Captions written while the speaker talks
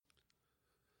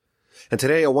And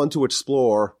today I want to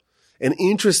explore an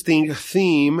interesting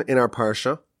theme in our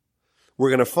Parsha. We're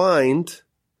going to find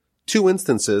two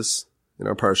instances in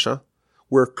our Parsha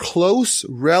where close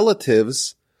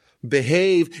relatives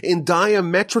behave in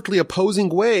diametrically opposing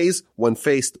ways when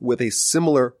faced with a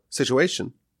similar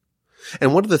situation.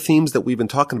 And one of the themes that we've been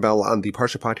talking about on the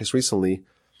Parsha podcast recently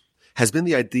has been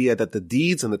the idea that the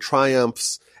deeds and the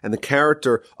triumphs and the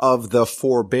character of the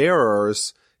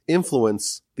forebearers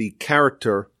influence the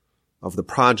character of the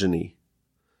progeny.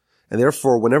 And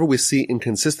therefore, whenever we see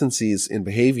inconsistencies in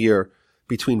behavior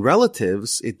between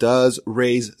relatives, it does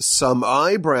raise some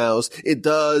eyebrows. It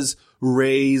does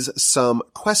raise some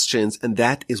questions. And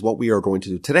that is what we are going to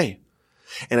do today.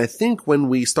 And I think when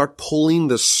we start pulling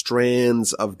the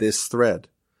strands of this thread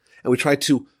and we try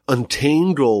to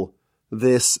untangle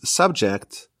this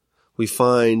subject, we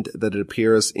find that it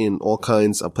appears in all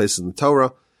kinds of places in the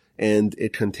Torah, and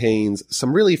it contains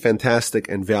some really fantastic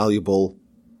and valuable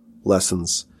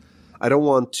lessons. I don't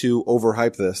want to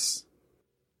overhype this.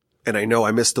 And I know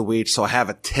I missed a week, so we have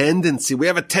a tendency,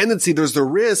 there's the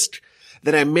risk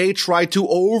that I may try to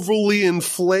overly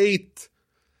inflate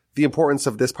the importance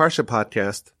of this Parsha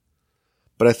podcast.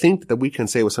 But I think that we can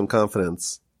say with some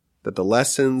confidence that the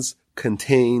lessons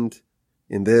contained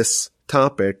in this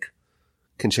topic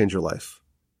can change your life.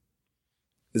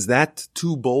 Is that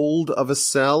too bold of a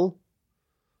sell?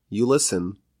 You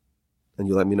listen and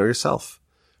you let me know yourself.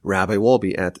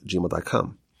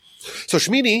 RabbiWolbe@gmail.com. So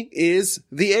Shemini is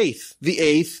the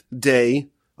eighth day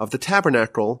of the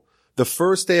tabernacle, the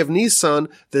first day of Nisan,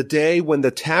 the day when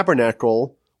the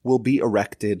tabernacle will be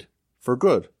erected for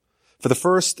good. For the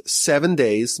first 7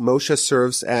 days, Moshe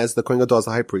serves as the Kohen Gadol, as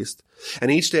the high priest.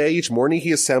 And each morning,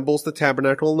 he assembles the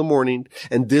tabernacle in the morning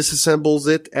and disassembles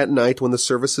it at night when the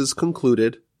service is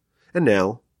concluded. And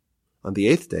now, on the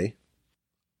 8th day,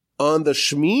 on the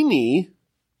Shemini,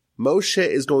 Moshe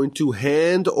is going to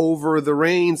hand over the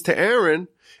reins to Aaron.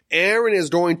 Aaron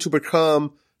is going to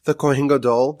become the Kohen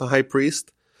Gadol, the high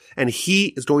priest, and he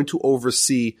is going to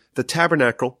oversee the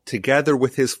tabernacle together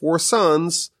with his 4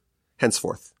 sons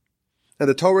henceforth. And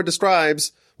the Torah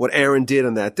describes what Aaron did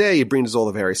on that day. He brings all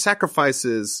the various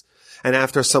sacrifices. And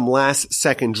after some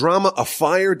last-second drama, a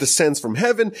fire descends from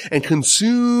heaven and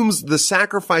consumes the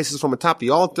sacrifices from atop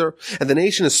the altar. And the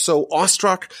nation is so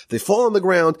awestruck, they fall on the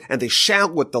ground and they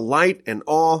shout with delight and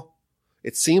awe.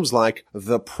 It seems like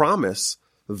the promise,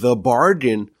 the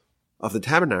bargain of the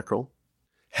tabernacle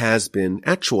has been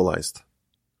actualized.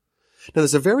 Now,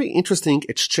 there's a very interesting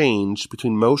exchange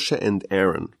between Moshe and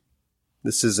Aaron.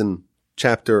 This is in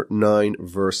chapter 9,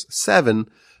 verse 7,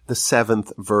 the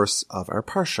 7th verse of our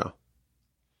Parsha.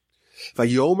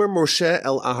 Vayomer Moshe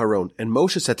el Aharon, and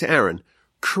Moshe said to Aaron,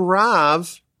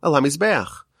 Krav el HaMizbeach,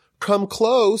 come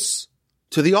close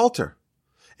to the altar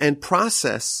and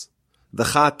process the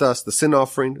chatas, the sin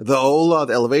offering, the olah,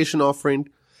 the elevation offering,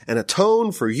 and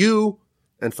atone for you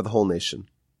and for the whole nation.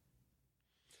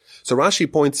 So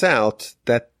Rashi points out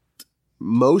that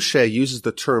Moshe uses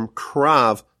the term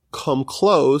krav, come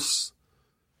close,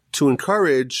 to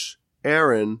encourage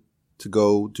Aaron to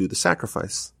go do the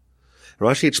sacrifice.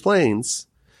 Rashi explains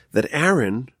that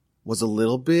Aaron was a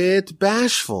little bit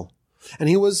bashful and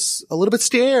he was a little bit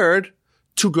scared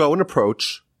to go and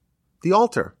approach the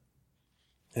altar.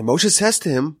 And Moshe says to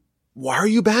him, why are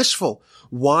you bashful?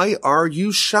 Why are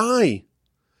you shy?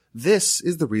 This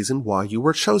is the reason why you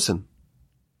were chosen.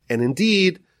 And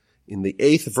indeed, in the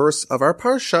 8th verse of our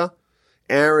Parsha,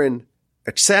 Aaron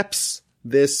accepts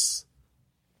this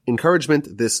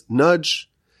encouragement, this nudge,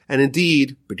 and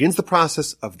indeed begins the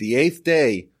process of the 8th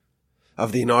day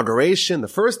of the inauguration, the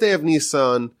first day of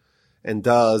Nisan, and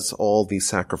does all these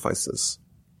sacrifices.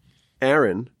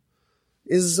 Aaron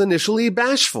is initially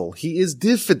bashful. He is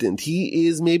diffident. He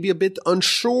is maybe a bit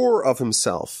unsure of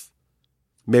himself.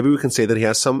 Maybe we can say that he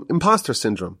has some imposter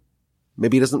syndrome.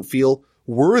 Maybe he doesn't feel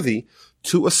worthy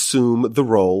to assume the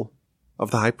role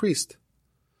of the high priest.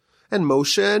 And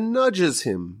Moshe nudges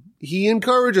him. He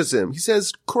encourages him. He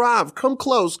says, Krav, come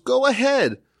close, go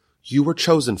ahead. You were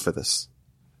chosen for this.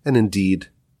 And indeed,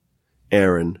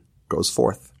 Aaron goes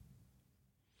forth.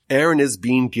 Aaron is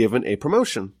being given a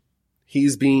promotion.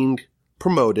 He's being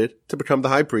promoted to become the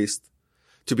high priest,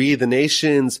 to be the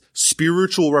nation's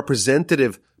spiritual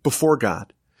representative before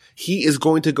God. He is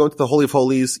going to go into the Holy of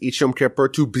Holies each Yom Kippur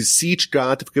to beseech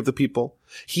God to forgive the people.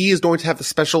 He is going to have the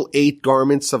special 8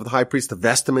 garments of the high priest, the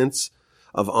vestments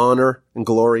of honor and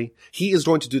glory. He is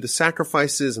going to do the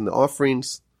sacrifices and the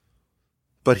offerings.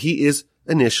 But he is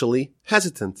initially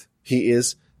hesitant. He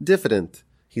is diffident.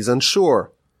 He's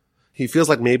unsure. He feels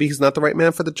like maybe he's not the right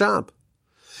man for the job.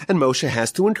 And Moshe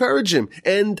has to encourage him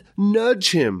and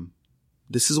nudge him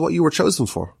This is what you were chosen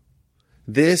for.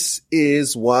 This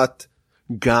is what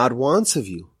God wants of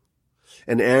you.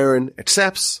 And Aaron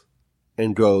accepts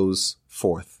and goes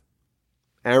forth.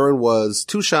 Aaron was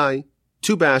too shy,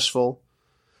 too bashful,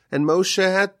 and Moshe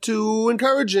had to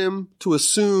encourage him to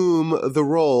assume the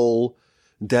role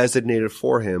designated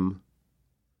for him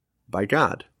by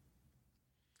God.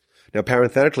 Now,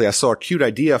 parenthetically, I saw a cute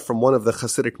idea from one of the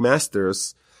Hasidic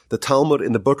masters. The Talmud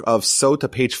in the book of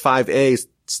Sota, page 5a, is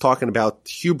talking about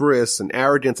hubris and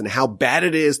arrogance and how bad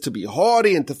it is to be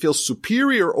haughty and to feel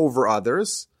superior over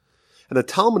others. And the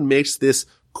Talmud makes this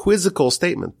quizzical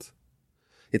statement.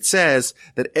 It says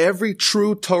that every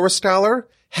true Torah scholar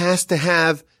has to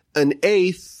have an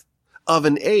eighth of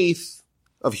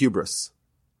hubris.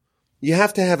 You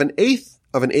have to have an eighth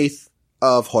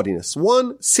of haughtiness.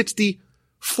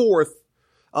 1/64th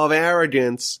of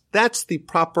arrogance. That's the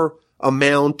proper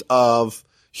amount of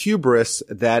hubris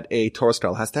that a Torah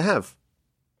scholar has to have.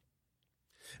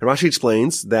 And Rashi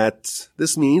explains that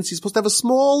this means he's supposed to have a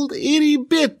small, itty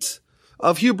bit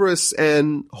of hubris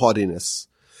and haughtiness.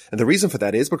 And the reason for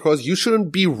that is because you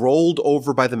shouldn't be rolled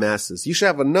over by the masses. You should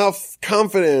have enough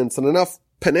confidence and enough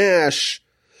panache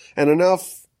and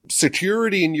enough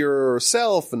security in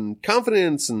yourself and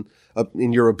confidence and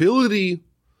in your ability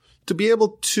to be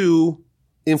able to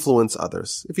influence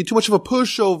others. If you're too much of a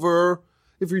pushover,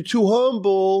 if you're too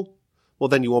humble, well,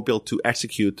 then you won't be able to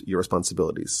execute your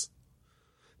responsibilities.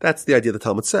 That's the idea the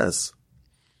Talmud says.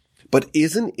 But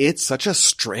isn't it such a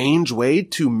strange way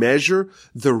to measure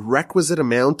the requisite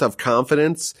amount of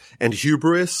confidence and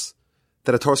hubris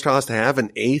that a Torah scholar has to have,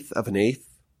 an eighth of an eighth?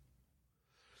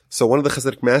 So one of the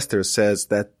Hasidic masters says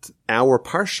that our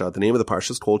Parsha, the name of the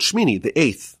Parsha, is called Shemini, the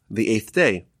eighth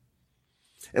day.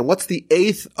 And what's the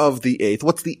eighth of the eighth?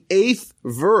 What's the eighth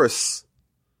verse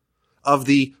of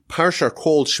the Parsha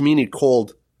called Shemini,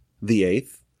 called the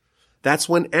eighth? That's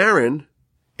when Aaron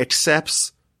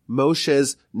accepts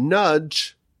Moshe's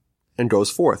nudge and goes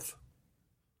forth.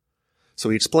 So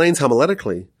he explains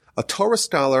homiletically, a Torah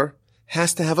scholar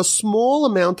has to have a small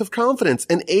amount of confidence,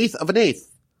 an eighth of an eighth.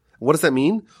 What does that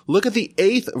mean? Look at the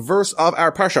eighth verse of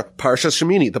our Parsha, Parsha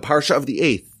Shemini, the Parsha of the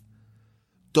eighth.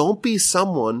 Don't be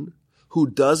someone who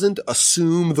doesn't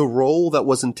assume the role that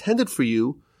was intended for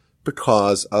you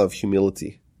because of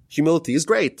humility. Humility is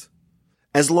great.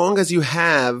 As long as you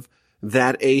have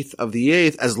that eighth of the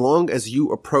eighth, as long as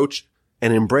you approach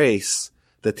and embrace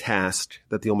the task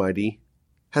that the Almighty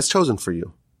has chosen for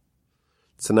you.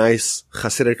 It's a nice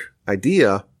Hasidic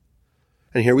idea.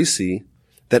 And here we see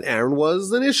that Aaron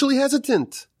was initially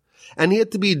hesitant, and he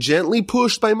had to be gently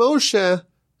pushed by Moshe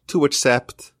to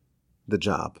accept the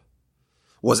job.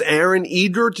 Was Aaron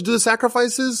eager to do the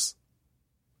sacrifices?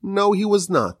 No, he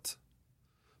was not.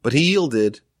 But he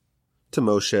yielded to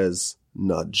Moshe's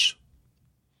nudge.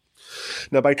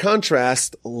 Now, by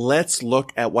contrast, let's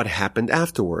look at what happened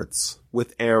afterwards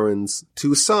with Aaron's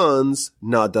two sons,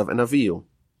 Nadav and Avihu.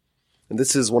 And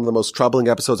this is one of the most troubling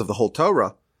episodes of the whole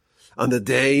Torah. On the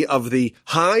day of the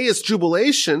highest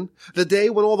jubilation, the day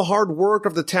when all the hard work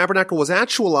of the tabernacle was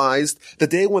actualized, the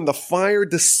day when the fire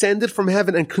descended from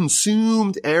heaven and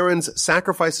consumed Aaron's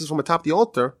sacrifices from atop the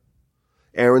altar,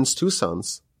 Aaron's two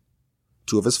sons,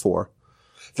 two of his four,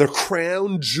 the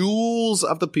crown jewels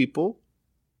of the people,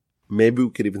 maybe we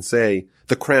could even say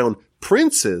the crown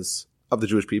princes of the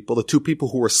Jewish people, the two people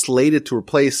who were slated to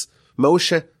replace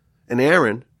Moshe and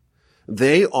Aaron,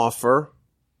 they offer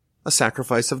a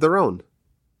sacrifice of their own.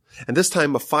 And this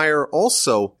time a fire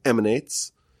also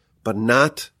emanates, but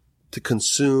not to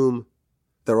consume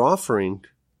their offering,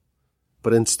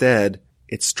 but instead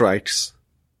it strikes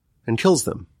and kills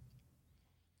them.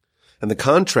 And the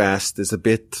contrast is a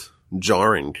bit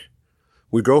jarring.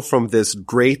 We go from this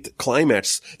great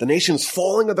climax, the nations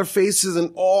falling on their faces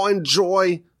in awe and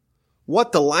joy.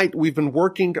 What delight, we've been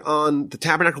working on the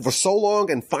tabernacle for so long,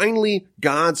 and finally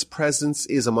God's presence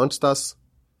is amongst us.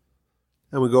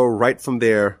 And we go right from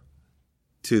there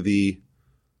to the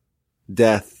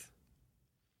death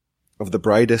of the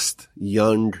brightest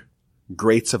young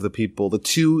greats of the people, the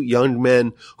two young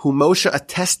men whom Moshe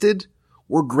attested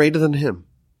were greater than him.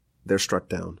 They're struck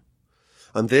down.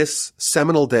 On this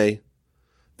seminal day,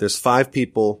 there's 5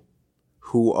 people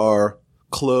who are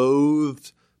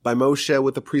clothed by Moshe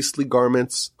with the priestly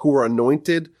garments, who are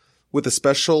anointed with a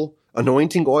special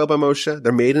anointing oil by Moshe.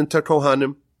 They're made into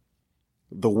Kohanim.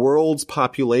 The world's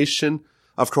population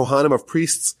of Kohanim, of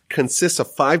priests, consists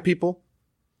of 5 people,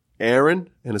 Aaron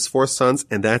and his 4 sons,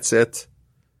 and that's it.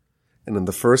 And on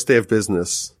the first day of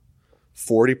business,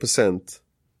 40%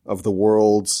 of the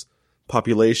world's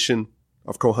population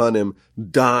of Kohanim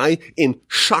die in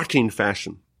shocking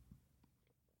fashion.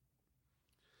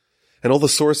 And all the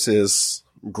sources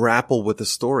grapple with the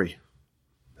story.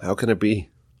 How can it be?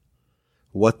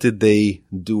 What did they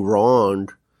do wrong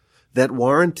that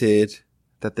warranted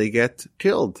that they get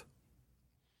killed?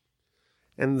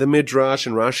 And the Midrash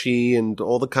and Rashi and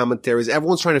all the commentaries,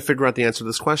 everyone's trying to figure out the answer to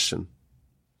this question.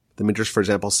 The Midrash, for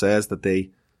example, says that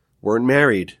they weren't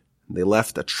married. They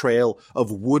left a trail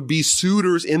of would-be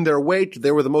suitors in their wake.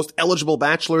 They were the most eligible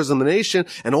bachelors in the nation,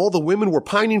 and all the women were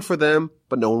pining for them,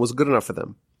 but no one was good enough for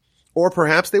them. Or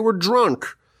perhaps they were drunk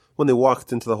when they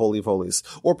walked into the Holy of Holies.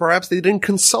 Or perhaps they didn't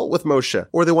consult with Moshe,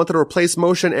 or they wanted to replace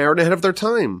Moshe and Aaron ahead of their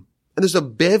time. And there's a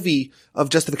bevy of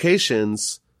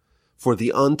justifications for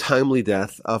the untimely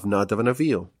death of Nadav and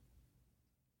Avihu.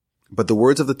 But the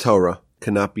words of the Torah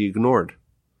cannot be ignored.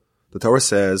 The Torah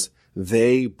says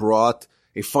they brought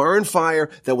a foreign fire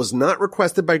that was not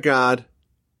requested by God,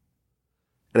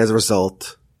 and as a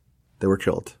result, they were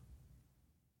killed.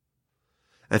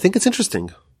 I think it's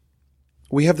interesting.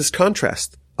 We have this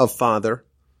contrast of father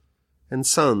and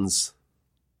sons.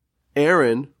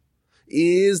 Aaron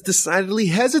is decidedly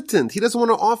hesitant. He doesn't want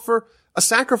to offer a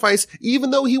sacrifice,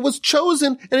 even though he was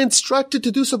chosen and instructed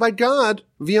to do so by God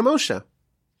via Moshe.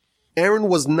 Aaron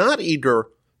was not eager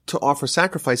to offer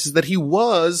sacrifices that he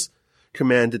was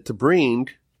commanded to bring,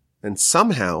 and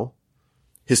somehow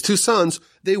his two sons,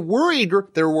 they were eager,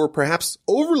 they were perhaps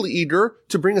overly eager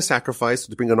to bring a sacrifice,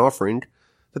 to bring an offering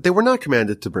that they were not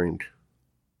commanded to bring.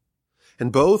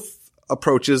 And both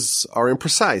approaches are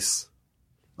imprecise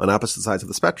on opposite sides of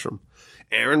the spectrum.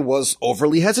 Aaron was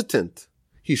overly hesitant.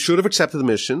 He should have accepted the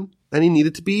mission, and he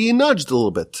needed to be nudged a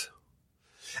little bit.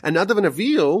 And Nadav and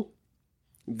Avihu,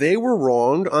 they were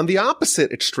wrong on the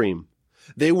opposite extreme.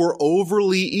 They were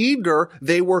overly eager.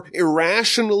 They were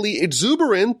irrationally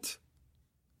exuberant.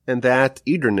 And that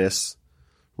eagerness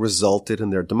resulted in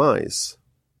their demise.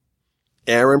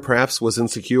 Aaron perhaps was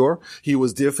insecure. He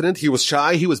was diffident. He was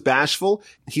shy. He was bashful.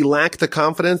 He lacked the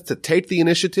confidence to take the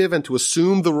initiative and to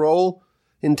assume the role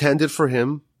intended for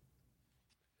him.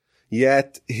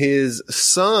 Yet his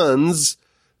sons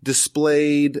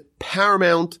displayed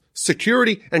paramount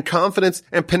security and confidence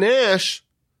and panache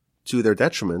to their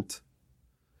detriment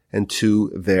and to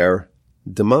their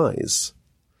demise.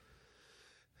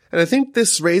 And I think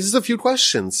this raises a few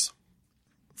questions.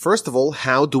 First of all,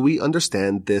 how do we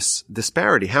understand this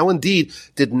disparity? How indeed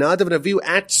did Nadav and Avihu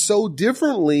act so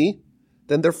differently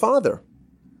than their father?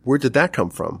 Where did that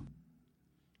come from?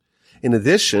 In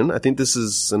addition, I think this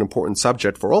is an important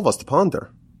subject for all of us to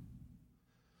ponder.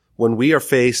 When we are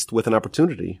faced with an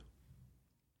opportunity,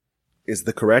 is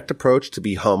the correct approach to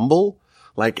be humble,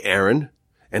 like Aaron,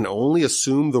 and only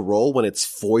assume the role when it's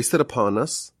foisted upon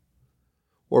us?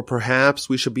 Or perhaps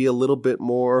we should be a little bit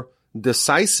more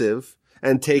decisive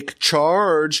and take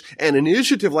charge and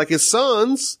initiative like his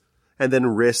sons, and then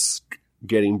risk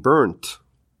getting burnt?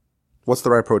 What's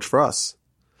the right approach for us?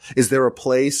 Is there a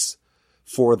place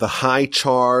for the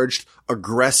high-charged,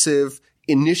 aggressive,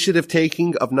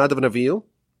 initiative-taking of Nadav and Avihu?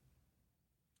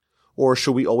 Or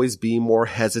should we always be more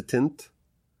hesitant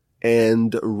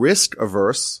and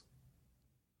risk-averse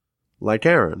like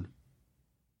Aaron?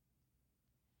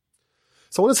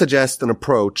 So I want to suggest an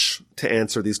approach to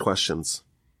answer these questions.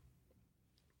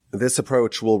 This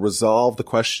approach will resolve the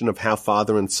question of how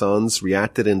father and sons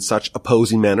reacted in such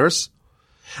opposing manners.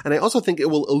 And I also think it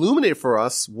will illuminate for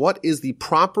us what is the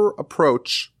proper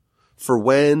approach for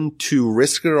when to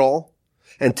risk it all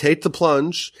and take the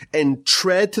plunge and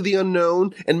tread to the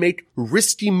unknown and make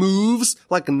risky moves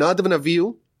like Nadav and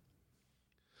Avihu,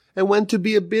 and when to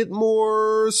be a bit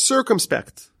more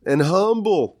circumspect and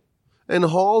humble and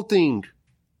halting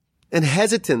and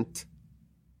hesitant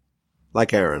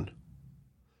like Aaron.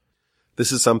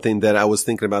 This is something that I was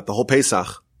thinking about the whole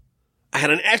Pesach. I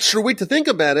had an extra week to think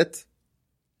about it,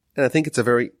 and I think it's a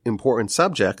very important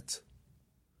subject.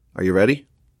 Are you ready?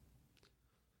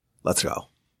 Let's go.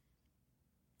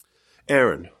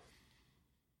 Aaron.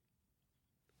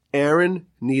 Aaron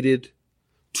needed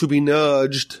to be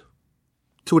nudged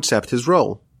to accept his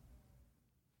role.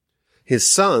 His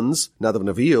sons, Nadav and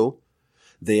Avihu,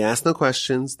 they asked no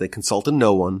questions, they consulted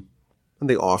no one, and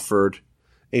they offered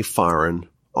a foreign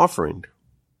offering.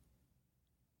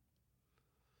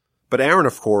 But Aaron,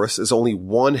 of course, is only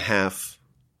one half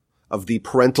of the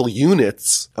parental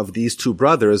units of these two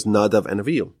brothers, Nadav and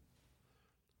Avihu.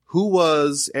 Who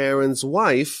was Aaron's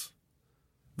wife,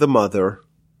 the mother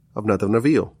of Nadav and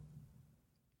Avihu?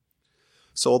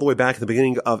 So all the way back at the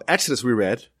beginning of Exodus, we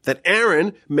read that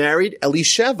Aaron married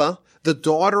Elisheva, the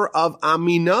daughter of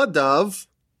Aminadav,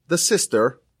 the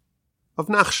sister of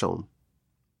Nachshon.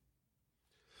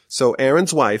 So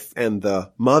Aaron's wife and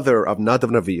the mother of Nadav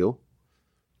and Avihu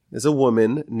is a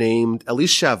woman named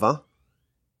Elisheva,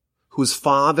 whose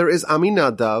father is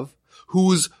Aminadav,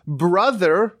 whose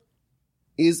brother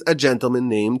is a gentleman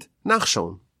named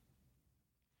Nachshon.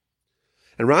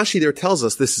 And Rashi there tells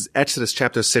us, this is Exodus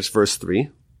chapter 6, verse 3.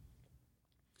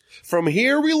 From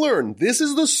here we learn, this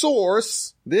is the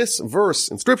source, this verse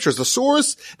in scripture is the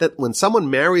source that when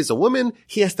someone marries a woman,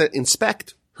 he has to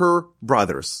inspect her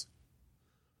brothers.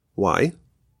 Why?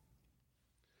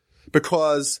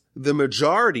 Because the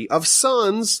majority of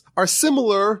sons are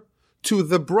similar to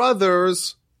the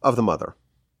brothers of the mother.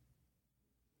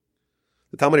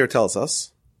 The Talmud here tells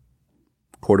us,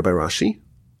 quoted by Rashi,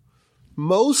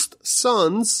 most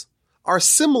sons are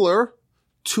similar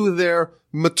to their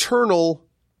maternal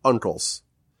uncles.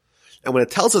 And when it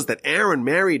tells us that Aaron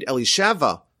married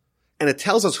Elisheva, and it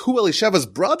tells us who Elisheva's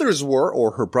brothers were,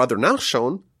 or her brother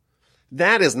Nachshon,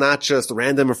 that is not just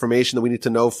random information that we need to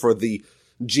know for the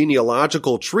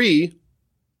genealogical tree.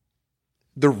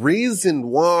 The reason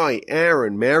why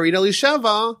Aaron married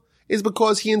Elisheva is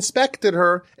because he inspected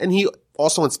her, and he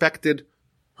also inspected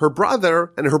her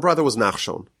brother, and her brother was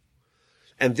Nachshon.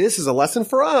 And this is a lesson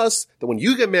for us that when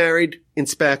you get married,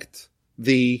 inspect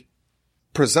the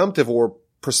presumptive or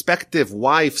prospective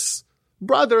wife's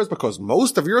brothers, because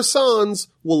most of your sons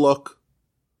will look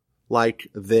like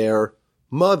their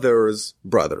mother's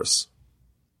brothers.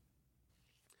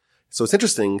 So it's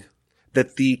interesting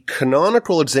that the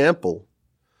canonical example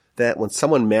that when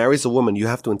someone marries a woman, you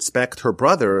have to inspect her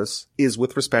brothers is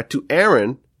with respect to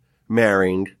Aaron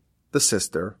marrying the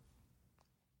sister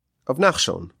of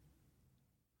Nachshon.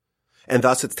 And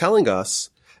thus it's telling us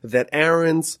that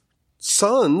Aaron's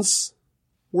sons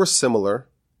were similar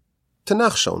to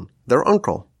Nachshon, their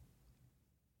uncle.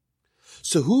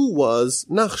 So who was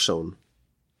Nachshon,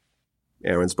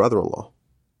 Aaron's brother-in-law?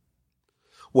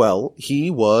 Well,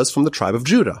 he was from the tribe of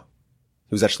Judah.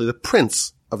 He was actually the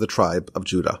prince of the tribe of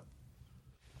Judah.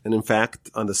 And in fact,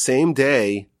 on the same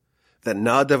day that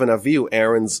Nadav and Avihu,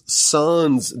 Aaron's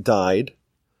sons, died,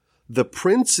 the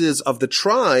princes of the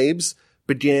tribes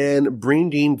began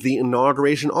bringing the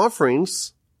inauguration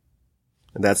offerings,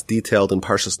 and that's detailed in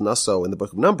Parshas Naso in the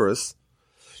book of Numbers.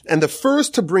 And the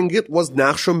first to bring it was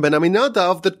Nachshon ben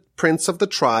Aminadav, the prince of the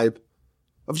tribe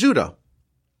of Judah,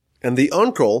 and the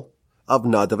uncle of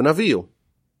Nadav and Avihu,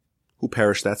 who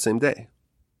perished that same day.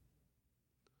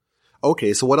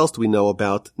 Okay, so what else do we know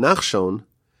about Nachshon,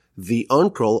 the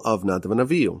uncle of Nadav and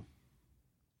Avihu?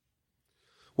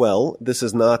 Well, this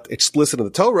is not explicit in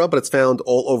the Torah, but it's found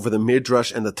all over the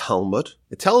Midrash and the Talmud.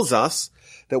 It tells us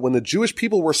that when the Jewish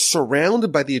people were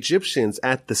surrounded by the Egyptians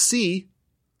at the sea,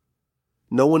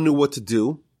 no one knew what to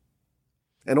do.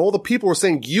 And all the people were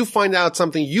saying, you find out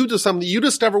something, you do something, you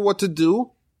discover what to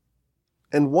do.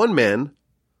 And one man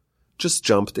just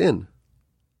jumped in.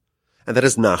 And that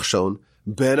is Nachshon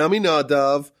ben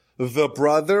Aminadav, the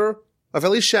brother of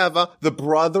Elisheva, the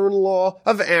brother-in-law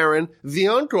of Aaron, the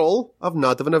uncle of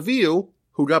Nadav and Avihu,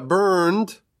 who got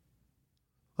burned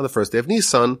on the first day of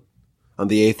Nisan, on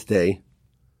the 8th day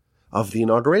of the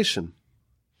inauguration.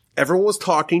 Everyone was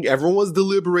talking, everyone was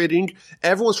deliberating,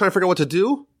 everyone was trying to figure out what to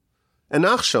do, and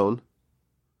Nachshon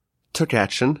took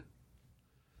action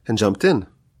and jumped in.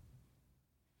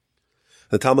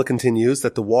 The Talmud continues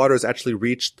that the waters actually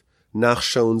reached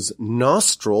Nachshon's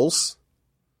nostrils,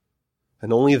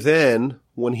 and only then,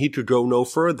 when he could go no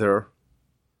further,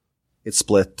 it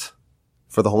split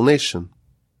for the whole nation.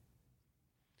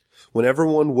 When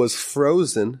everyone was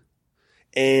frozen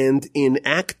and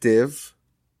inactive,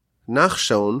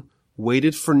 Nachshon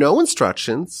waited for no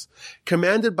instructions,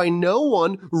 commanded by no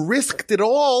one, risked it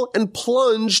all, and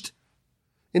plunged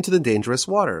into the dangerous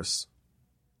waters.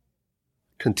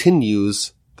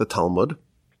 Continues the Talmud.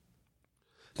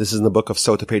 This is in the book of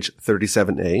Sota, page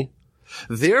 37a.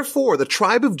 Therefore, the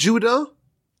tribe of Judah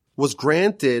was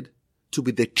granted to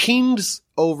be the kings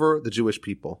over the Jewish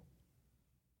people.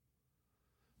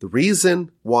 The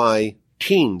reason why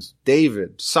kings,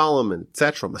 David, Solomon,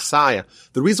 etc., Messiah,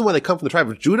 the reason why they come from the tribe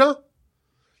of Judah,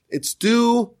 it's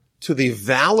due to the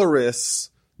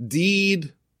valorous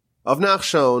deed of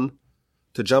Nachshon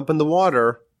to jump in the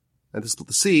water and to split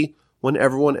the sea when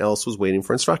everyone else was waiting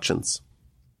for instructions.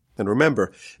 And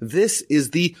remember, this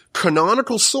is the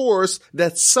canonical source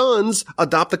that sons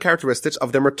adopt the characteristics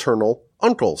of their maternal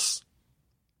uncles.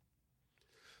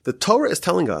 The Torah is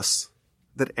telling us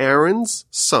that Aaron's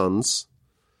sons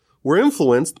were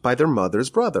influenced by their mother's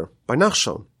brother, by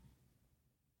Nachshon.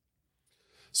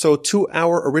 So to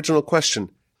our original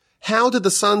question, how did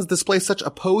the sons display such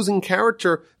opposing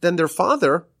character than their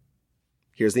father?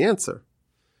 Here's the answer.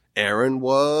 Aaron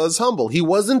was humble. He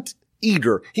wasn't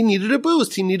eager. He needed a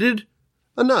boost. He needed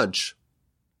a nudge.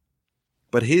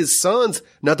 But his sons,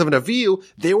 Nadav and Avihu,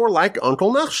 they were like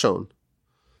Uncle Nachshon.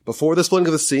 Before the splitting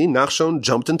of the sea, Nachshon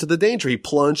jumped into the danger. He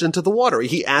plunged into the water.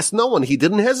 He asked no one. He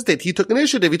didn't hesitate. He took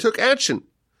initiative. He took action.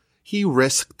 He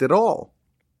risked it all.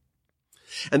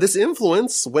 And this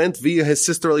influence went via his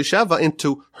sister Elisheva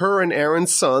into her and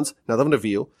Aaron's sons, Nadav and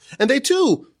Avihu, and they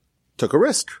too took a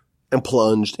risk and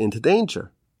plunged into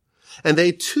danger. And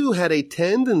they too had a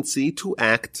tendency to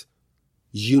act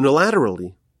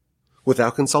unilaterally,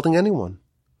 without consulting anyone.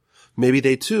 Maybe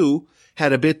they too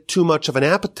had a bit too much of an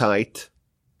appetite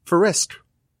for risk.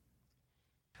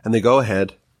 And they go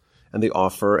ahead and they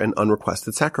offer an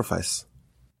unrequested sacrifice.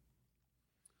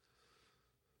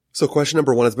 So question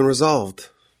number 1 has been resolved.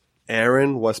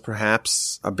 Aaron was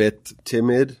perhaps a bit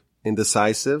timid,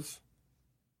 indecisive,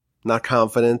 not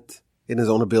confident in his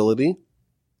own ability.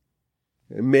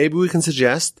 Maybe we can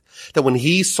suggest that when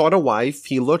he sought a wife,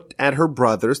 he looked at her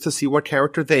brothers to see what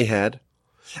character they had,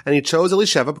 and he chose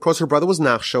Elisheva because her brother was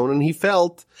Nachshon, and he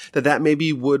felt that that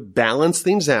maybe would balance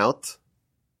things out.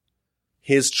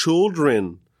 His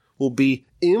children will be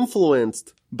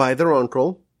influenced by their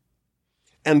uncle,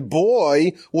 and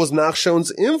boy, was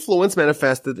Nachshon's influence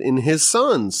manifested in his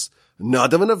sons.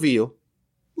 Nadav and Avihu,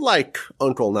 like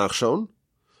Uncle Nachshon,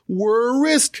 were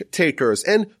risk takers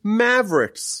and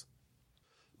mavericks.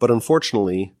 But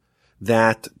unfortunately,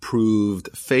 that proved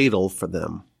fatal for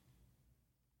them.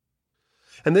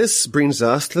 And this brings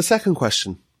us to the second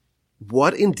question.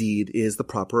 What indeed is the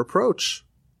proper approach?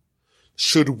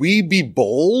 Should we be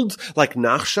bold like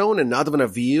Nachshon and Nadav and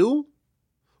Avihu?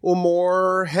 Or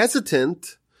more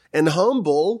hesitant and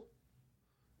humble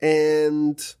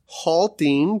and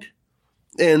halting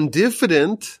and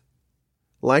diffident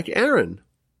like Aaron?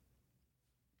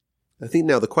 I think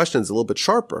now the question is a little bit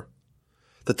sharper.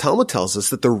 The Talmud tells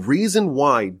us that the reason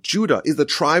why Judah is the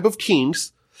tribe of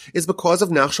kings is because of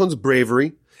Nachshon's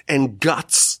bravery and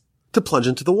guts to plunge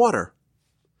into the water.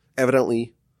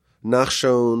 Evidently,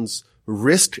 Nachshon's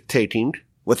risk-taking,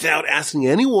 without asking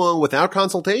anyone, without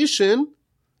consultation,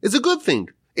 is a good thing.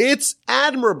 It's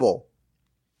admirable.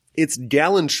 It's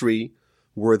gallantry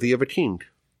worthy of a king.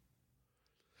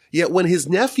 Yet when his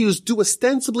nephews do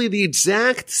ostensibly the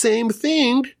exact same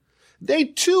thing, they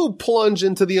too plunge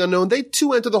into the unknown. They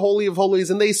too enter the Holy of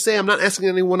Holies, and they say, I'm not asking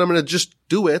anyone, I'm going to just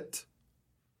do it.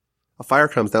 A fire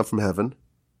comes down from heaven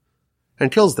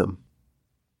and kills them.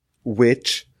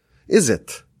 Which is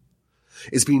it?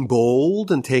 Is being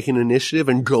bold and taking initiative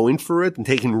and going for it and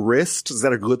taking risks, is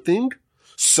that a good thing?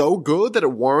 So good that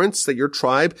it warrants that your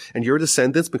tribe and your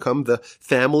descendants become the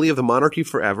family of the monarchy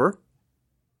forever?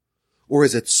 Or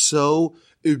is it so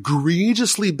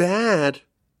egregiously bad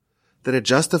that it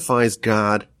justifies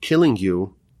God killing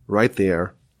you right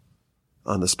there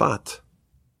on the spot?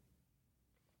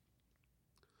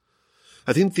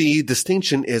 I think the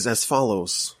distinction is as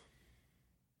follows.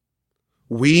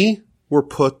 We were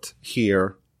put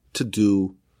here to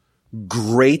do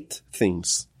great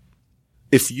things.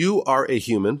 If you are a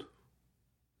human,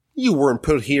 you weren't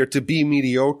put here to be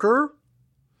mediocre.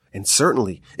 And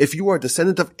certainly, if you are a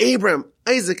descendant of Abraham,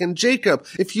 Isaac, and Jacob,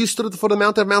 if you stood at the foot of the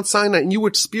mountain of Mount Sinai and you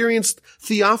experienced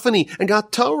theophany and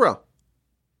got Torah,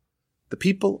 the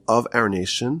people of our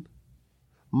nation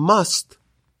must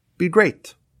be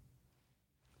great,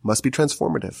 must be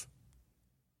transformative.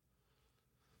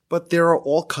 But there are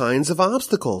all kinds of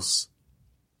obstacles.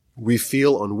 We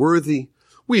feel unworthy.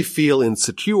 We feel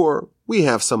insecure. We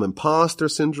have some imposter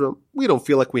syndrome. We don't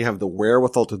feel like we have the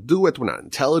wherewithal to do it. We're not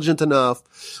intelligent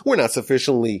enough. We're not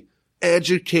sufficiently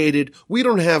educated. We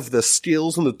don't have the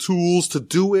skills and the tools to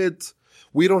do it.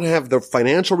 We don't have the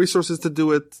financial resources to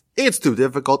do it. It's too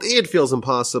difficult. It feels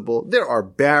impossible. There are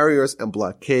barriers and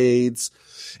blockades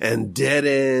and dead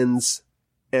ends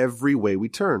every way we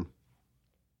turn.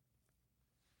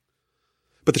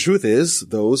 But the truth is,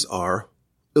 those are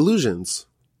illusions.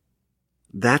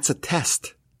 That's a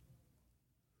test.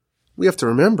 We have to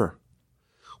remember,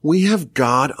 we have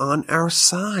God on our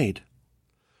side.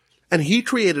 And He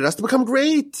created us to become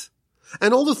great.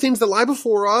 And all the things that lie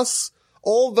before us,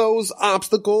 all those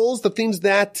obstacles, the things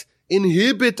that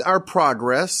inhibit our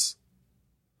progress,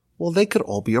 well, they could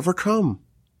all be overcome.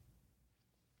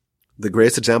 The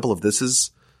greatest example of this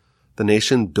is the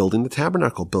nation building the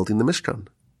tabernacle, building the Mishkan.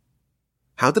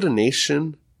 How did a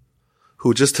nation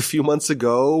who just a few months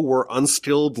ago were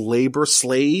unskilled labor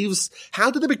slaves, how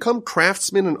did they become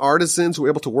craftsmen and artisans who were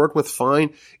able to work with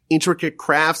fine, intricate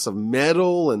crafts of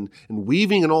metal and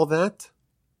weaving and all that?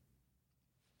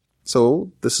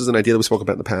 So this is an idea that we spoke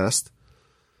about in the past.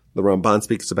 The Ramban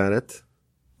speaks about it.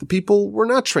 The people were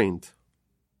not trained.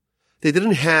 They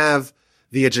didn't have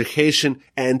the education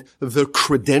and the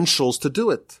credentials to do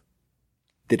it.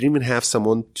 They didn't even have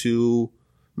someone to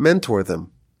mentor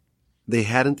them. They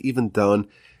hadn't even done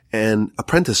an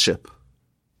apprenticeship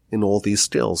in all these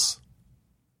skills.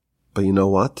 But you know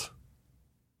what?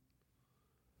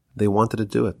 They wanted to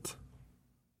do it.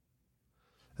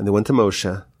 And they went to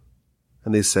Moshe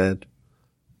and they said,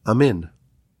 I'm in.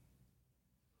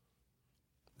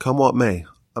 Come what may.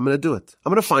 I'm going to do it.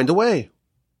 I'm going to find a way.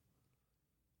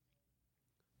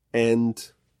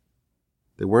 And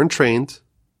they weren't trained,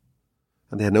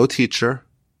 and they had no teacher,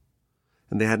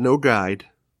 and they had no guide,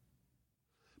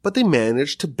 but they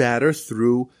managed to batter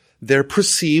through their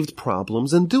perceived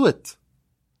problems and do it.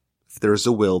 If there's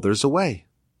a will, there's a way.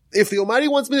 If the Almighty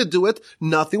wants me to do it,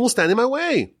 nothing will stand in my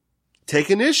way. Take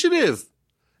initiative,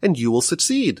 and you will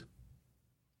succeed.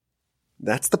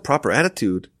 That's the proper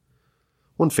attitude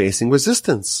when facing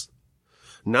resistance.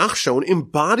 Nachshon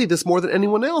embodied this more than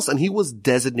anyone else, and he was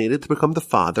designated to become the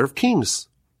father of kings.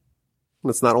 And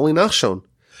it's not only Nachshon.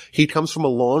 He comes from a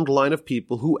long line of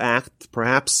people who act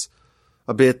perhaps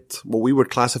a bit what we would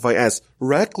classify as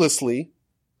recklessly,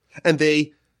 and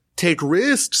they take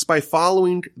risks by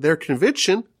following their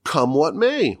conviction, come what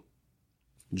may.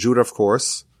 Judah, of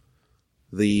course,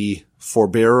 the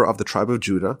forebearer of the tribe of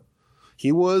Judah,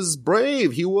 he was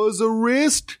brave. He was a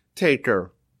risk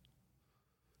taker.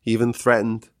 He even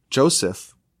threatened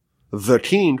Joseph, the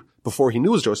king, before he knew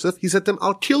it was Joseph. He said to him,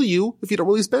 I'll kill you if you don't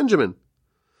release Benjamin.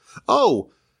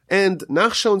 Oh, and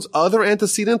Nachshon's other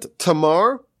antecedent,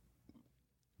 Tamar,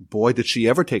 boy, did she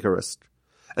ever take a risk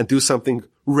and do something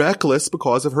reckless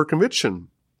because of her conviction.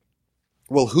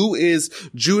 Well, who is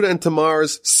Judah and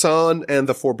Tamar's son and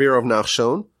the forebearer of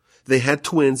Nachshon? They had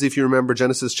twins, if you remember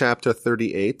Genesis chapter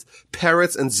 38,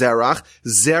 Peretz and Zerach.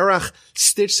 Zerach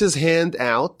stitched his hand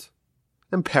out,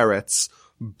 and Peretz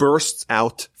bursts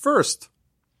out first.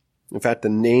 In fact, the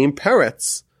name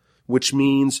Peretz, which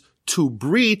means to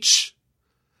breach,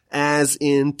 as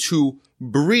in to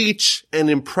breach an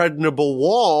impregnable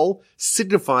wall,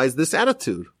 signifies this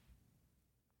attitude.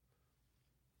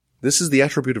 This is the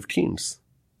attribute of kings.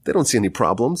 They don't see any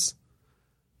problems.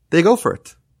 They go for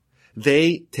it.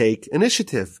 They take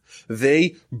initiative.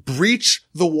 They breach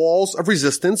the walls of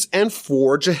resistance and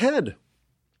forge ahead.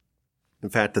 In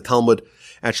fact, the Talmud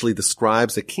actually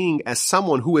describes a king as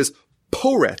someone who is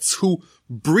poretz, who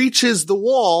breaches the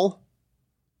wall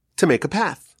to make a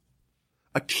path.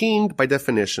 A king, by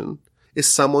definition,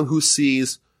 is someone who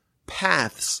sees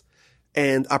paths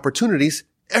and opportunities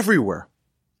everywhere.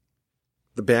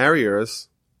 The barriers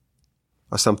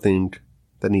are something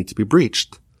that need to be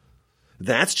breached.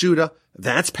 That's Judah,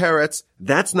 that's Peretz,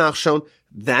 that's Nachshon,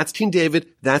 that's King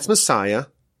David, that's Messiah,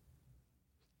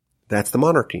 that's the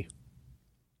monarchy.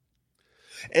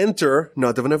 Enter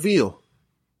Nadav and Avihu.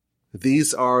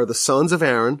 These are the sons of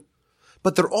Aaron,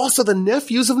 but they're also the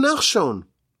nephews of Nachshon.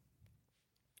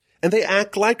 And they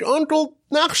act like Uncle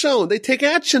Nachshon. They take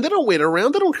action. They don't wait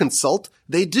around. They don't consult.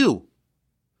 They do.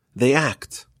 They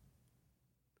act.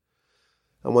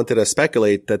 I wanted to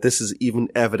speculate that this is even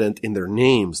evident in their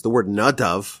names. The word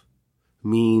Nadav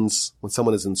means when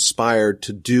someone is inspired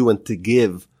to do and to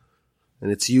give.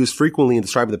 And it's used frequently in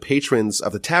describing the patrons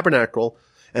of the tabernacle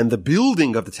and the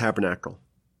building of the tabernacle.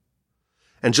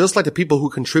 And just like the people who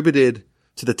contributed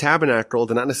to the tabernacle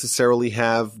did not necessarily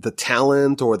have the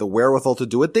talent or the wherewithal to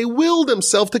do it, they willed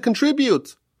themselves to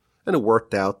contribute. And it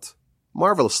worked out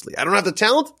marvelously. I don't have the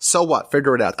talent? So what?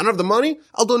 Figure it out. I don't have the money?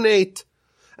 I'll donate.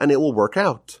 And it will work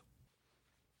out.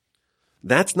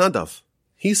 That's Nadav.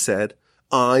 He said,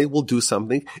 I will do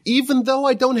something, even though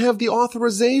I don't have the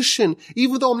authorization,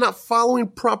 even though I'm not following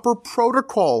proper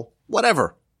protocol,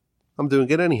 whatever. I'm doing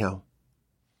it anyhow.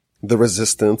 The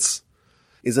resistance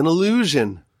is an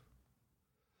illusion.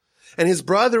 And his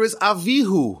brother is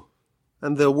Avihu.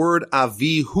 And the word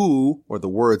Avihu, or the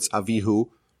words Avihu,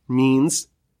 means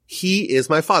he is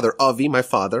my father. Avi, my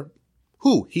father.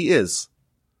 Who? He is.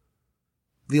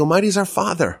 The Almighty is our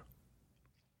Father.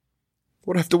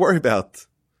 What do I have to worry about?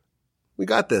 We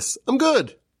got this. I'm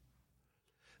good.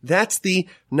 That's the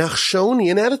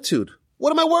Nachshonian attitude.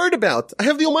 What am I worried about? I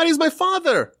have the Almighty as my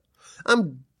Father.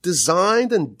 I'm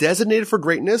designed and designated for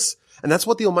greatness, and that's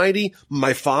what the Almighty,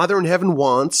 my Father in heaven,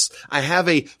 wants. I have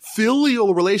a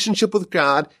filial relationship with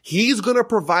God. He's going to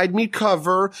provide me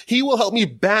cover. He will help me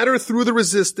batter through the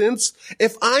resistance.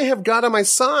 If I have God on my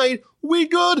side, we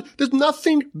good. There's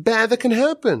nothing bad that can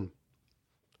happen.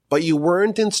 But you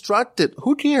weren't instructed.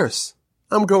 Who cares?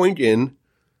 I'm going in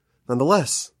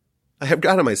nonetheless. I have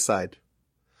God on my side.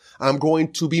 I'm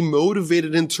going to be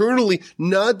motivated internally,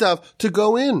 Nadav, to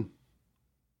go in.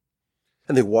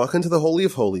 And they walk into the Holy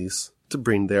of Holies to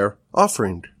bring their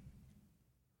offering.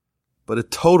 But it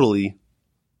totally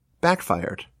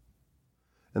backfired.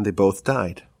 and they both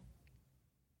died.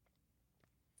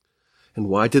 And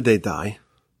why did they die?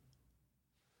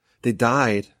 They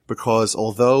died because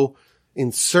although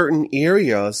in certain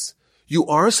areas you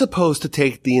are supposed to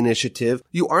take the initiative,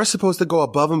 you are supposed to go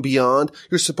above and beyond,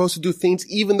 you're supposed to do things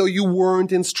even though you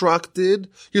weren't instructed,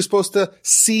 you're supposed to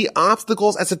see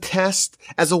obstacles as a test,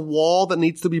 as a wall that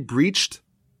needs to be breached.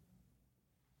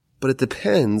 But it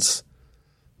depends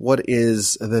what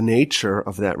is the nature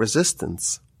of that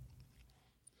resistance.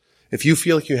 If you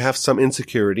feel like you have some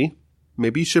insecurity,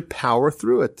 maybe you should power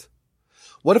through it.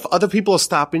 What if other people are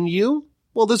stopping you?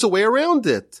 Well, there's a way around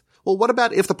it. Well, what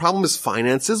about if the problem is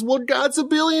finances? Well, God's a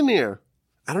billionaire.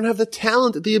 I don't have the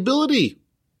talent, the ability.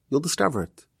 You'll discover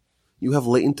it. You have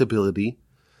latent ability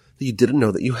that you didn't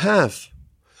know that you have.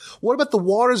 What about the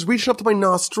waters reaching up to my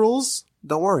nostrils?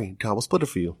 Don't worry, God will split it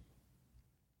for you.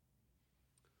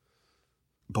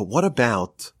 But what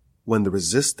about when the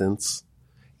resistance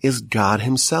is God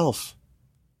himself?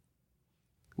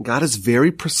 God is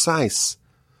very precise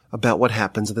about what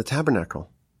happens at the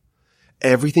tabernacle.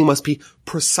 Everything must be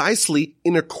precisely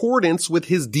in accordance with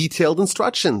his detailed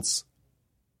instructions.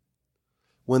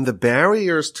 When the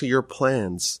barriers to your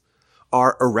plans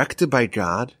are erected by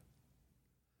God,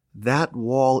 that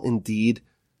wall indeed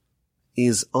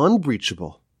is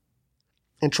unbreachable.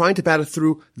 And trying to battle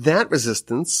through that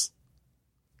resistance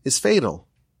is fatal.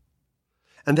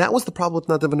 And that was the problem with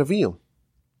Nadav and Avihu.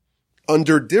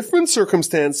 Under different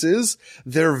circumstances,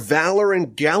 their valor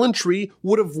and gallantry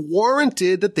would have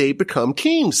warranted that they become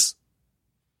kings.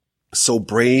 So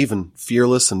brave and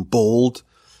fearless and bold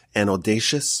and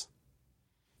audacious.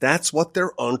 That's what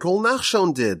their uncle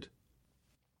Nachshon did.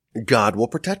 God will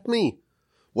protect me.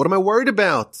 What am I worried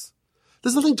about?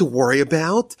 There's nothing to worry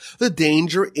about. The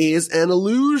danger is an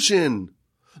illusion.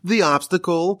 The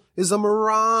obstacle is a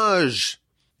mirage.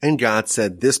 And God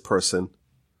said, this person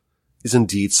is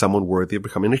indeed someone worthy of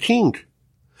becoming a king.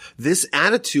 This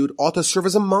attitude ought to serve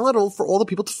as a model for all the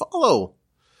people to follow.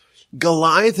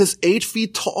 Goliath is 8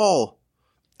 feet tall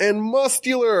and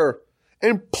muscular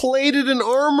and plated in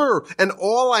armor, and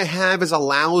all I have is a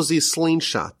lousy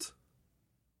slingshot.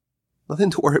 Nothing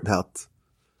to worry about.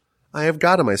 I have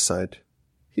God on my side.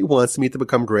 He wants me to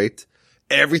become great.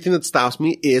 Everything that stops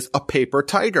me is a paper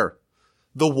tiger.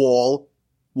 The wall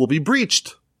will be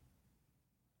breached.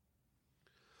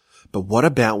 But what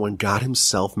about when God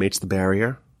himself makes the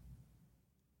barrier?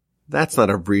 That's not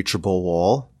a breachable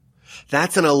wall.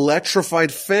 That's an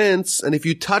electrified fence, and if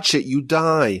you touch it, you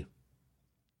die.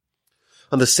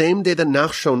 On the same day that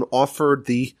Nachshon offered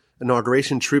the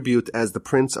inauguration tribute as the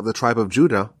prince of the tribe of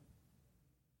Judah,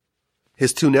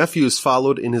 his 2 nephews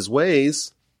followed in his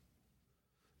ways,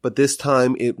 but this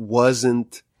time it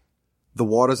wasn't the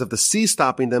waters of the sea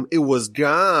stopping them, it was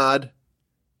God,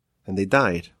 and they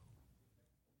died.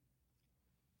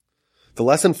 The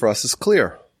lesson for us is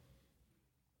clear.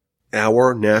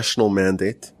 Our national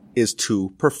mandate is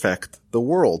to perfect the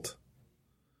world.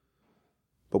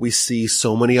 But we see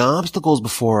so many obstacles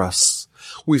before us.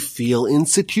 We feel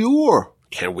insecure.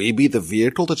 Can we be the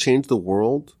vehicle to change the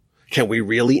world? Can we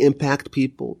really impact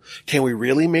people? Can we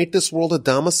really make this world a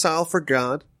domicile for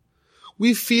God?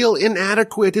 We feel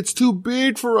inadequate. It's too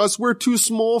big for us. We're too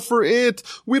small for it.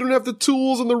 We don't have the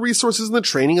tools and the resources and the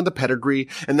training and the pedigree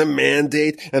and the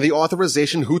mandate and the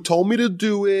authorization. Who told me to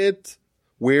do it?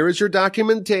 Where is your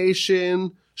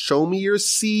documentation? Show me your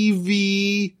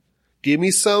CV. Give me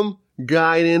some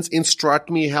guidance. Instruct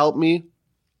me. Help me.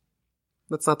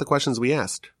 That's not the questions we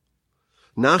asked.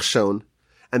 Nachshon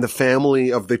and the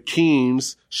family of the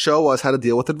kings show us how to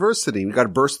deal with adversity. We got to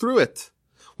burst through it.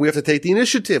 We have to take the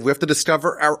initiative. We have to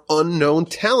discover our unknown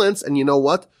talents. And you know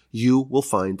what? You will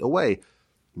find a way.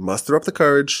 Muster up the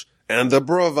courage and the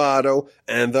bravado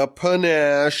and the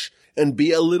panache and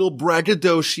be a little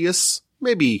braggadocious,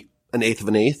 maybe 1/8 of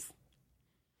an eighth,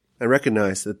 and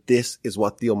recognize that this is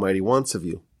what the Almighty wants of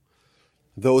you.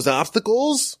 Those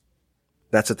obstacles,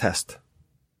 that's a test.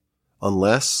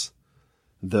 Unless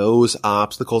those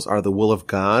obstacles are the will of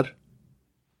God,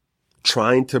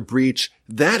 trying to breach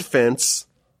that fence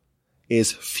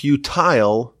is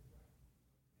futile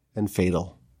and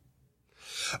fatal.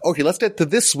 Okay, let's get to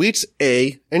this week's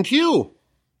A and Q.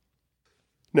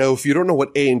 Now, if you don't know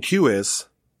what A and Q is,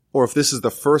 or if this is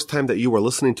the first time that you are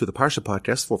listening to the Parsha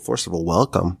podcast, well, first of all,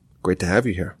 welcome. Great to have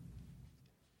you here.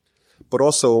 But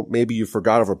also, maybe you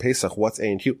forgot over Pesach, what's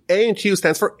A and Q? A and Q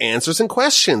stands for answers and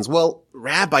questions. Well,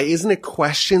 Rabbi, isn't it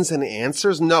questions and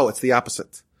answers? No, it's the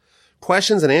opposite.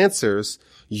 Questions and answers,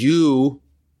 you,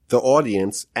 the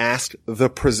audience, ask the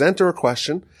presenter a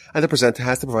question, and the presenter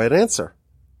has to provide an answer.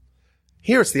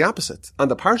 Here it's the opposite. On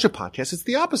the Parsha podcast, it's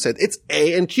the opposite. It's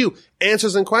A and Q,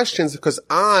 answers and questions, because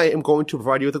I am going to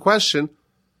provide you with a question.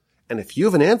 And if you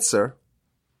have an answer,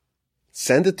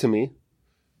 send it to me,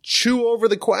 chew over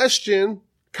the question,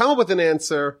 come up with an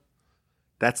answer.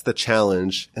 That's the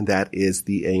challenge, and that is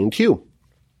the A and Q.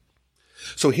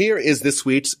 So here is this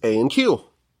week's A and Q.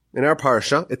 In our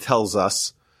Parsha, it tells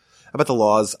us about the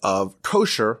laws of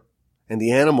kosher and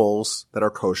the animals that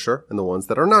are kosher and the ones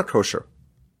that are not kosher.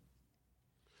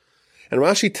 And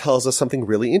Rashi tells us something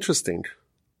really interesting.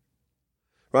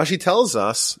 Rashi tells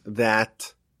us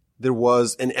that there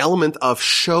was an element of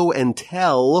show and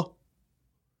tell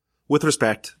with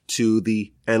respect to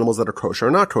the animals that are kosher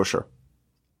or not kosher.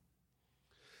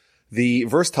 The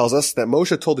verse tells us that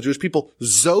Moshe told the Jewish people,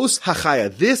 Zos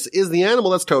hachaya, this is the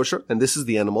animal that's kosher, and this is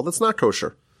the animal that's not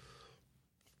kosher.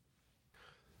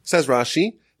 Says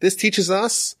Rashi, this teaches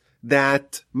us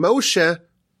that Moshe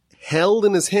held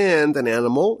in his hand an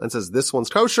animal and says, this one's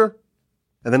kosher.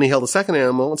 And then he held a second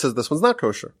animal and says, this one's not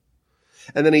kosher.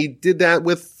 And then he did that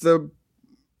with the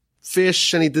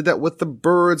fish, and he did that with the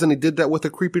birds, and he did that with the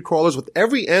creepy crawlers. With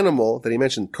every animal that he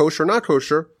mentioned, kosher, not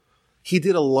kosher, he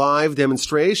did a live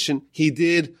demonstration. He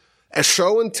did a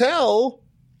show and tell.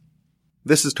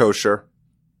 This is kosher,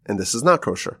 and this is not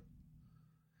kosher.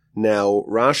 Now,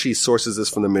 Rashi sources this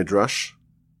from the Midrash.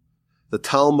 The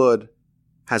Talmud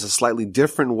has a slightly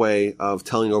different way of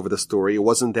telling over the story. It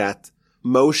wasn't that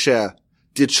Moshe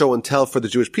did show and tell for the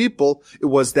Jewish people. It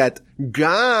was that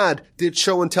God did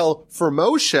show and tell for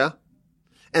Moshe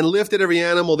and lifted every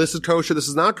animal. This is kosher, this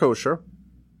is not kosher.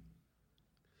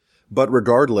 But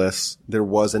regardless, there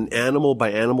was an animal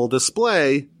by animal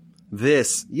display.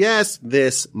 This, yes,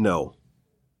 this, no.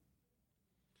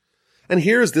 And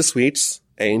here's this week's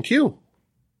A and Q.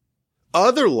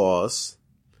 Other laws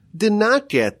did not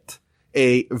get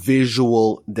a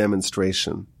visual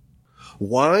demonstration.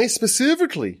 Why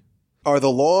specifically are the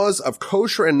laws of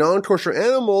kosher and non-kosher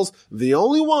animals the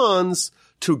only ones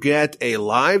to get a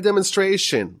live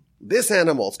demonstration? This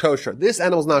animal's kosher, this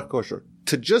animal's not kosher.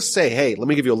 To just say, hey, let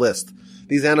me give you a list.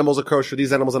 These animals are kosher,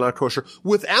 these animals are not kosher.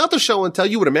 Without the show and tell,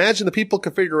 you would imagine the people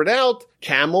could figure it out.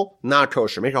 Camel, not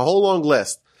kosher. Make a whole long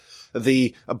list.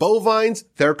 The bovines,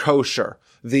 they're kosher.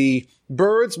 The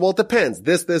birds, well, it depends.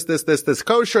 This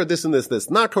kosher, this and this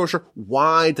not kosher.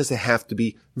 Why does it have to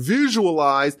be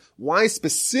visualized? Why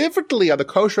specifically are the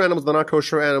kosher animals, the not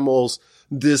kosher animals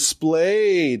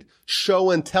displayed,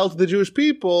 show and tell to the Jewish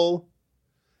people,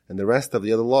 and the rest of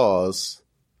the other laws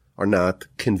are not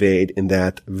conveyed in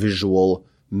that visual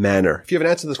manner? If you have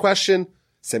an answer to this question,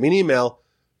 send me an email,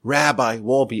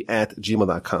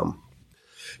 rabbiwolbe@gmail.com.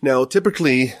 Now,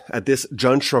 typically at this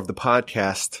juncture of the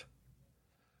podcast,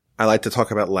 I like to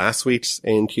talk about last week's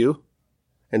A&Q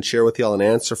and share with y'all an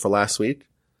answer for last week.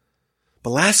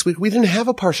 But last week we didn't have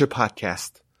a Parsha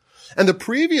podcast. And the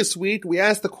previous week we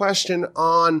asked the question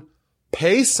on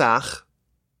Pesach,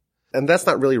 and that's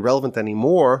not really relevant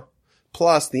anymore.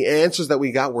 Plus, the answers that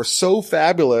we got were so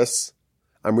fabulous,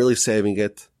 I'm really saving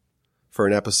it for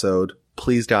an episode,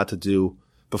 please God, to do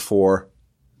before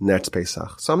next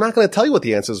Pesach. So I'm not going to tell you what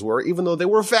the answers were, even though they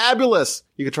were fabulous.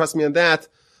 You can trust me on that,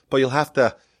 but you'll have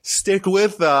to stick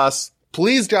with us.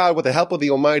 Please God, with the help of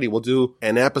the Almighty, we'll do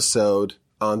an episode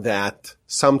on that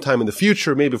sometime in the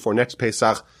future, maybe before next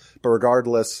Pesach. But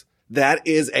regardless, that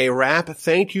is a wrap.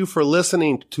 Thank you for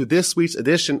listening to this week's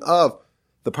edition of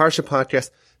the Parsha Podcast.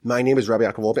 My name is Rabbi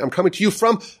Yaakov Wolbe. I'm coming to you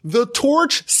from the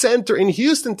Torch Center in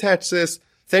Houston, Texas.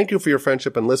 Thank you for your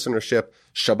friendship and listenership.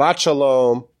 Shabbat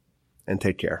Shalom, and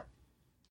take care.